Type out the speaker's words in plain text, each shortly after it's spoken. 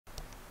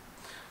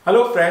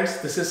Hello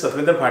friends, this is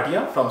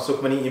Bhatia from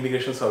Sukhmani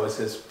Immigration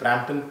Services,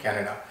 Brampton,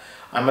 Canada.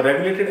 I'm a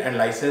regulated and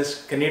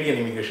licensed Canadian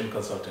immigration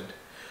consultant.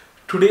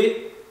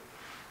 Today,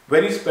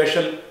 very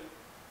special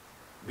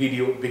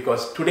video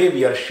because today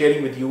we are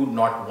sharing with you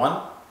not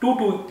one, two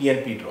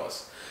PNP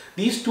draws.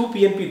 These two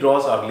PNP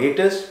draws are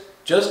latest,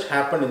 just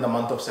happened in the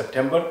month of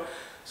September.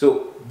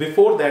 So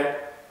before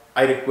that,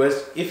 I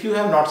request if you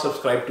have not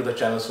subscribed to the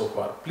channel so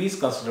far, please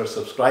consider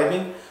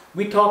subscribing.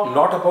 We talk a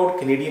lot about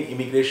Canadian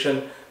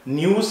immigration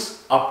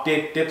news,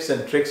 update, tips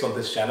and tricks on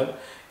this channel.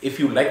 If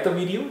you like the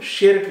video,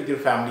 share it with your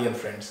family and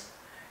friends.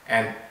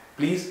 And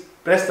please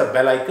press the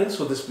bell icon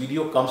so this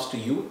video comes to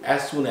you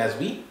as soon as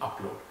we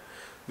upload.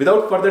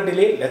 Without further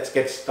delay, let's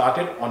get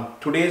started on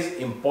today's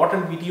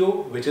important video,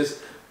 which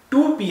is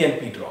two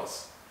PNP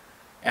draws.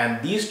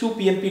 And these two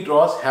PNP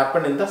draws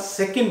happened in the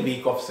second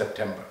week of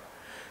September.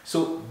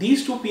 So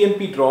these two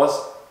PNP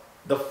draws,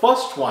 the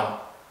first one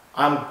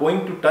I'm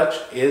going to touch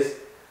is,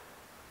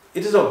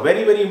 it is a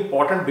very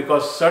important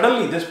because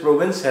suddenly this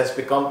province has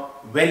become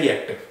very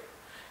active.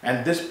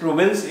 And this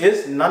province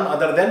is none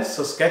other than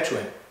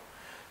Saskatchewan.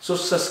 So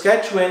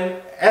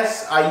Saskatchewan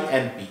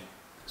SINP,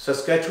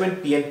 Saskatchewan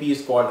PNP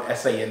is called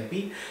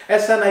SINP.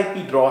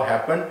 SINP draw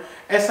happened.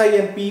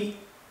 SINP,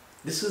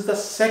 this is the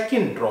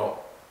second draw,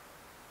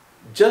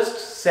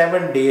 just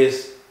 7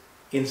 days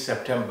in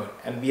September,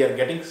 and we are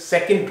getting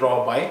second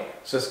draw by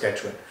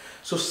Saskatchewan.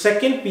 So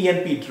second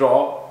PNP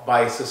draw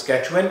by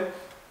Saskatchewan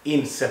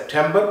in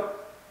September.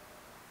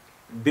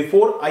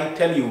 Before I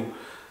tell you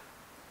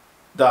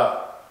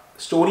the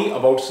story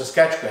about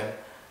Saskatchewan,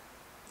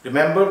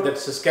 remember that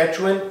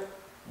Saskatchewan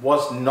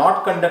was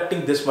not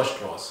conducting this much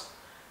draws.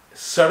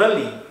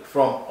 Suddenly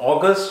from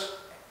August,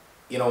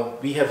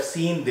 we have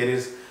seen there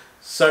is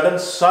sudden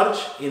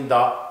surge in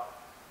the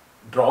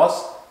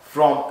draws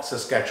from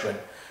Saskatchewan.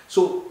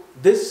 So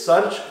this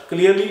surge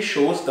clearly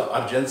shows the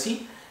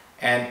urgency,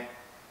 and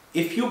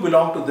if you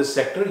belong to this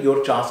sector,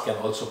 your chance can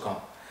also come.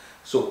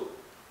 So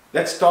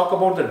let's talk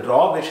about the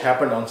draw which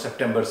happened on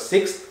September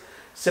 6th.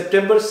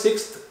 September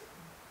 6th,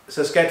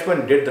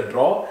 Saskatchewan did the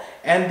draw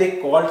and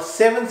they called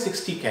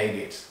 760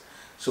 candidates.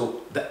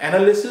 So the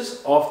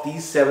analysis of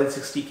these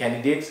 760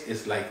 candidates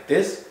is like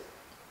this.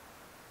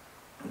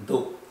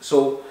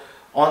 So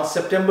on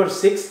September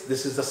 6th,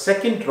 this is the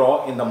second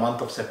draw in the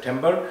month of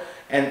September,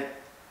 and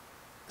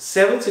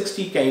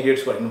 760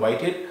 candidates were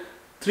invited.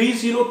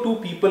 302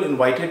 people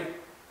invited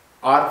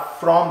are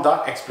from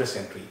the express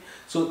entry.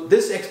 So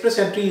this express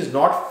entry is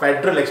not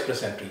federal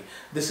express entry.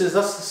 This is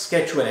the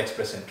Saskatchewan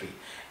express entry.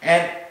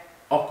 And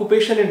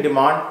occupation in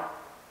demand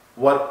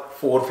were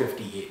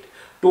 458.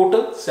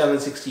 Total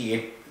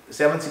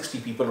 760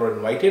 people were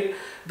invited.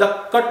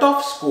 The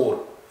cutoff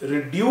score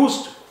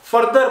reduced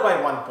further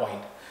by 1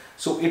 point.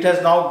 So it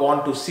has now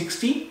gone to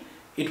 60.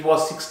 It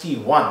was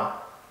 61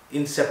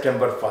 in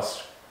September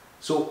 1st.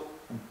 So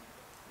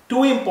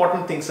two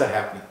important things are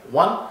happening.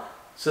 One,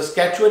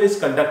 Saskatchewan is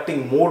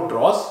conducting more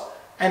draws,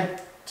 and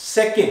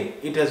second,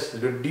 it has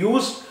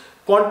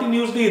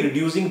continuously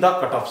reducing the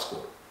cutoff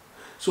score.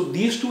 So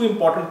these two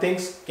important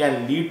things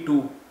can lead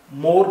to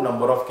more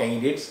number of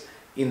candidates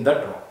in the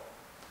draw.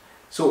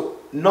 So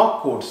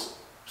knock codes.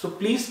 So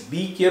please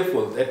be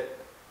careful that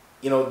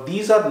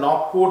these are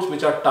knock codes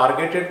which are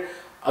targeted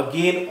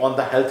again on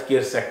the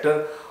healthcare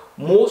sector.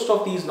 Most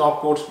of these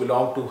knock codes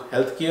belong to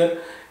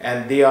healthcare,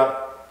 and they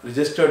are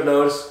registered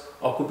nurse,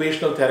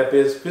 occupational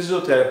therapist,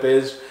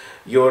 physiotherapist,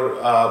 your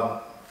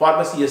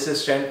pharmacy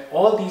assistant.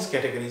 All these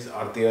categories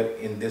are there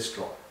in this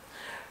draw.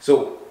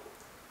 So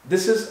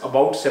this is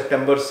about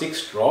September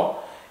 6th draw,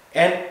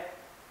 and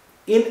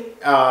in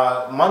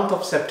month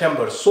of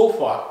September so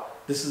far,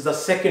 this is the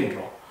second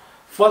draw.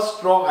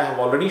 First draw I have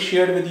already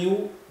shared with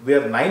you,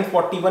 where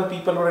 941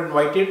 people were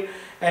invited,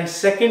 and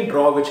second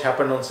draw which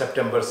happened on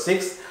September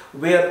 6th,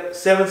 where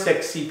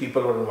 760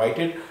 people were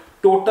invited.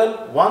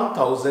 Total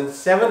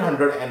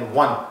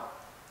 1701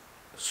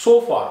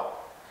 so far,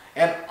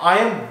 and I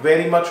am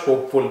very much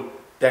hopeful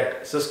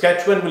that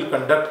Saskatchewan will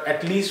conduct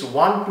at least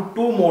 1 to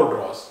 2 more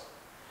draws,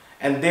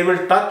 and they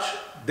will touch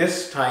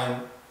this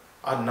time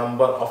a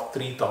number of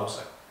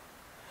 3,000.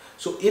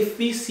 So if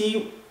we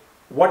see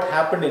what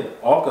happened in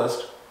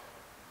August,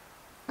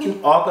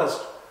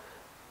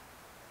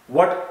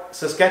 what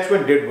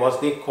Saskatchewan did was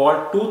they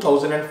called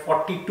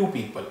 2,042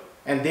 people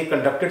and they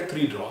conducted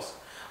 3 draws.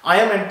 I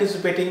am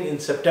anticipating in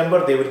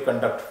September they will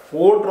conduct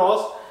 4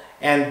 draws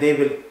and they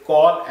will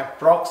call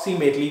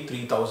approximately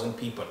 3,000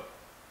 people.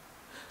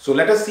 So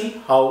let us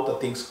see how the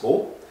things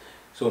go.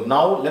 So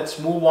now let's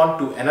move on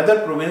to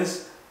another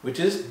province, which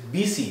is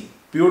BC,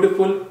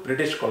 beautiful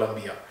British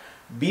Columbia.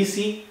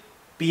 BC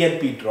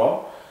PNP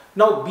draw.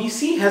 Now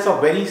BC has a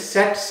very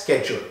set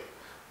schedule.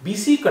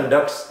 BC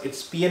conducts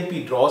its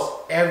PNP draws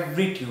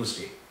every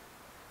Tuesday.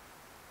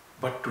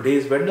 But today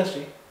is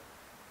Wednesday.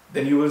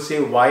 Then you will say,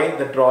 why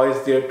the draw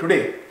is there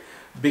today?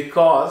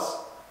 Because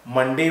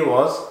Monday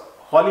was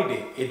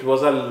holiday. It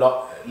was a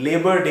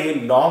Labor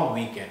Day long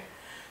weekend.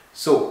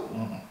 So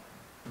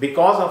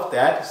because of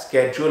that,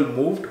 schedule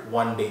moved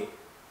 1 day.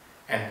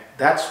 And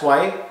that's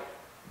why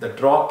the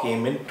draw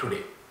came in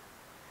today.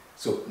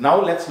 So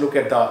now let's look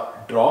at the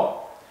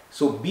draw.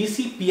 So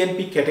BC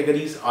PNP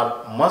categories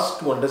are must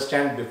to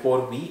understand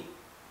before we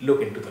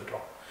look into the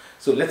draw.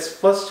 So let's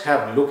first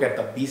have a look at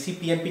the BC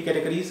PNP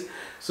categories.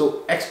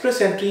 So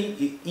express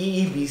entry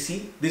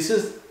EEBC, this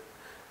is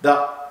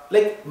the,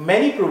 like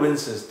many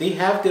provinces, they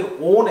have their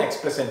own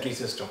express entry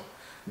system.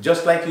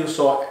 Just like you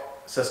saw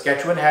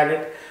Saskatchewan had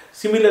it.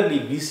 Similarly,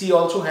 BC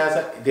also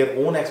has their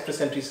own express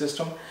entry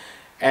system.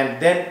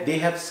 And then they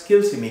have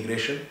skills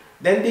immigration.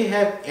 Then they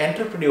have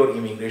entrepreneur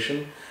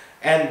immigration.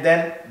 And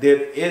then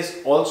there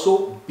is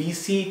also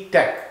BC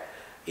Tech.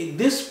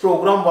 This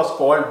program was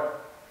called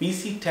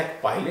BC Tech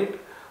Pilot,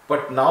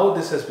 but now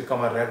this has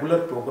become a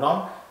regular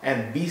program,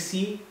 and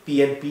BC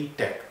PNP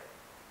Tech.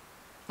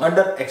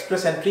 Under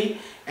express entry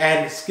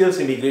and skills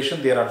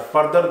immigration, there are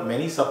further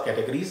many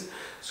subcategories.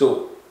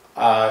 So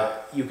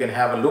you can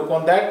have a look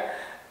on that.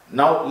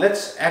 Now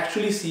let's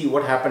actually see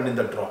what happened in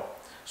the draw.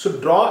 So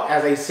draw,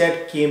 as I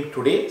said, came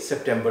today,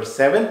 September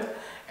 7th,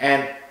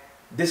 and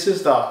this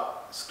is the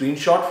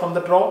screenshot from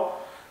the draw.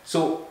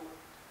 So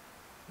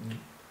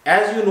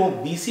as you know,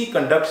 BC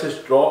conducts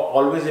its draw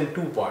always in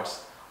two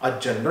parts, a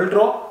general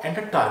draw and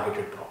a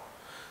targeted draw.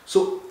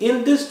 So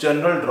in this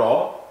general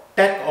draw,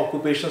 tech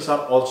occupations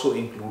are also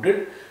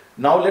included.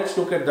 Now let's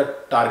look at the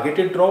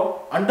targeted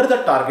draw. Under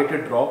the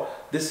targeted draw,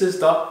 this is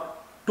the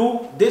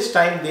this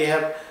time they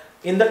have,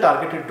 in the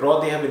targeted draw,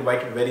 they have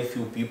invited very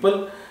few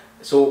people.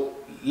 So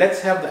let's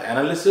have the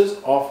analysis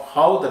of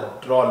how the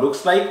draw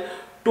looks like.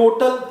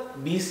 Total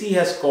BC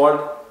has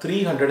called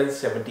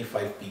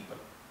 375 people.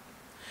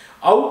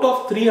 Out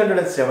of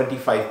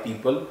 375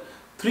 people,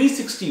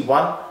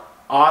 361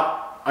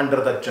 are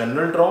under the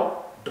general draw,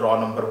 draw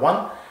number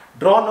 1.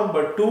 Draw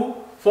number 2,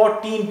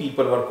 14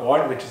 people were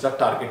called, which is a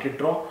targeted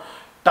draw.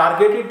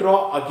 Targeted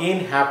draw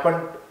again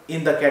happened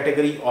in the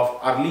category of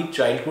early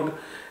childhood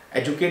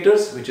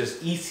educators, which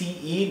is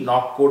ECE,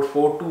 NOC code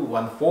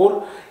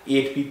 4214.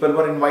 8 people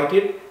were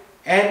invited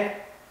and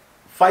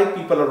 5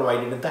 people are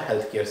invited in the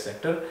healthcare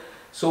sector.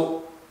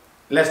 So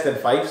less than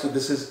 5. So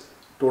this is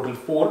total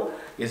 4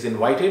 is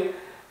invited.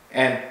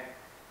 And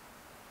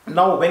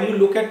now when you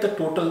look at the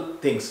total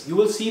things, you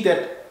will see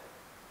that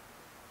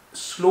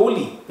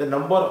slowly the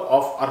number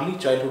of early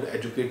childhood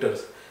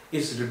educators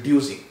is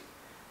reducing.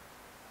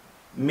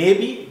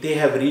 Maybe they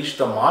have reached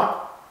the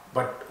mark,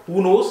 but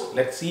who knows?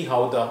 Let's see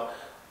how the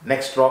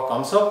next draw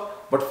comes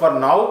up. But for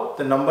now,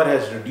 the number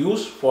has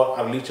reduced for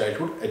early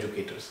childhood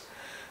educators.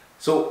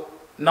 So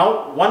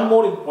now one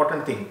more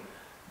important thing,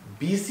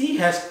 BC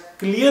has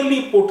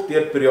clearly put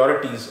their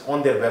priorities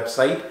on their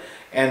website,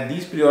 and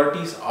these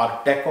priorities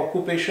are tech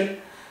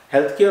occupation,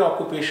 healthcare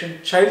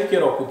occupation,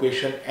 childcare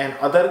occupation, and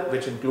other,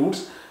 which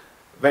includes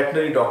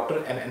veterinary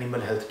doctor and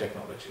animal health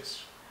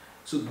technologist.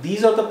 So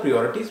these are the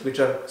priorities which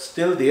are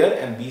still there,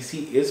 and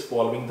BC is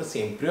following the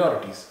same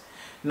priorities.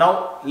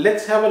 Now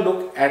let's have a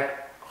look at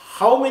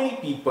how many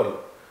people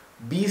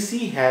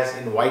BC has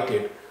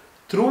invited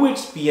through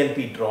its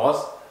PNP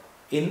draws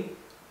in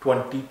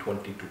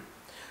 2022.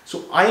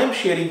 So I am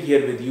sharing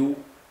here with you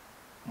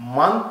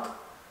month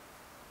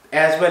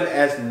as well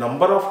as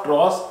number of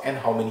draws and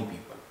how many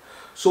people.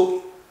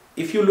 So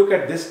if you look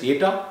at this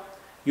data,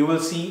 you will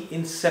see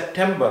in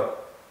September,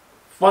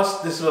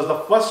 this was the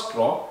first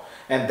draw,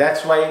 and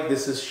that's why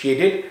this is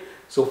shaded.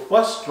 So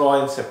first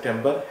draw in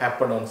September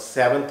happened on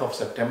 7th of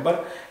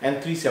September,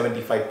 and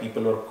 375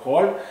 people were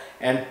called,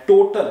 and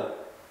total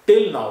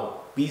till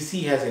now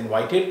BC has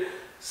invited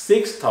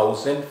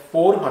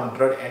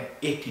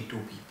 6,482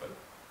 people.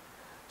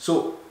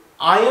 So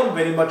I am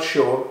very much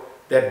sure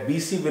that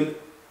BC will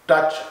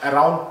touch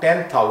around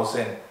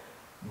 10,000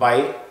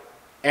 by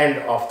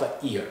end of the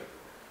year.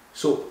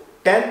 So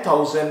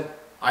 10,000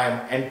 I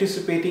am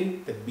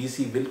anticipating that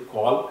BC will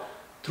call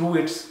through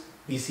its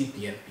BC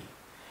PNP.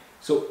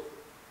 So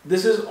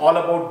this is all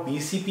about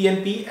BC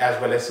PNP as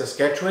well as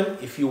Saskatchewan.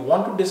 If you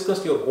want to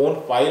discuss your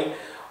own file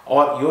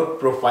or your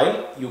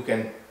profile, you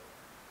can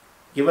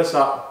give us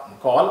a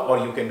call or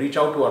you can reach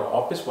out to our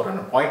office for an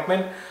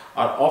appointment.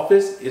 Our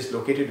office is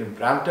located in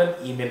Brampton.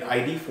 Email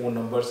ID, phone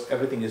numbers,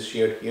 everything is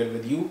shared here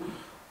with you.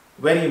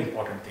 Very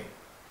important thing.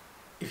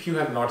 If you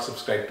have not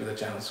subscribed to the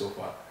channel so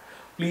far,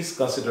 please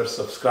consider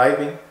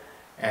subscribing,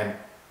 and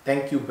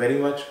thank you very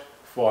much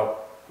for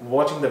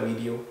watching the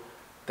video.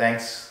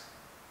 Thanks.